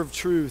preserve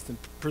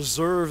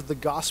the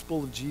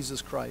gospel of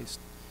Jesus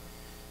Christ.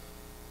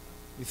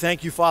 We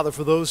thank you, Father,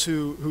 for those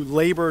who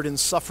labored and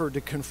suffered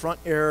to confront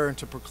error and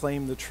to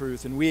proclaim the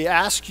truth. And we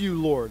ask you,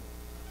 Lord,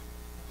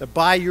 that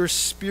by your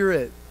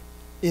Spirit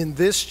in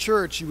this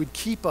church, you would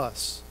keep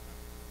us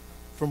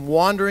from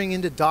wandering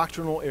into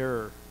doctrinal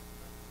error.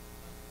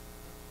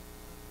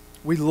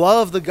 We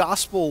love the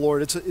gospel,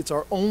 Lord. It's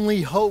our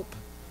only hope.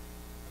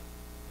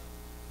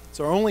 It's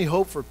our only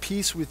hope for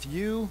peace with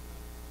you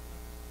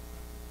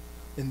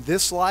in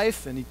this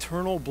life and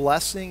eternal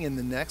blessing in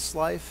the next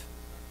life.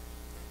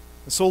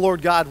 And so,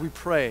 Lord God, we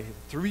pray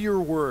through your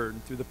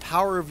word, through the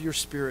power of your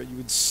Spirit, you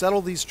would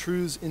settle these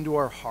truths into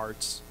our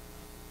hearts.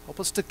 Help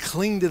us to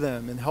cling to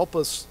them and help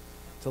us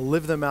to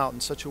live them out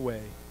in such a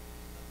way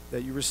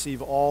that you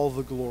receive all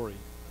the glory.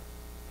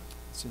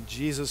 It's in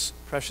Jesus'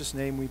 precious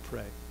name we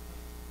pray.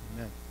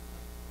 Amen.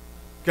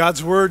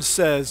 God's word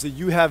says that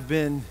you have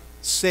been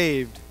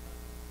saved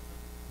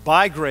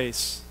by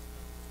grace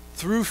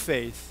through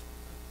faith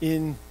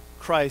in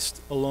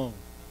Christ alone.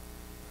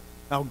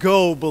 Now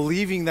go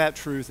believing that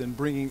truth and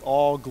bringing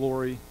all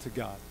glory to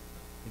God.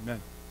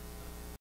 Amen.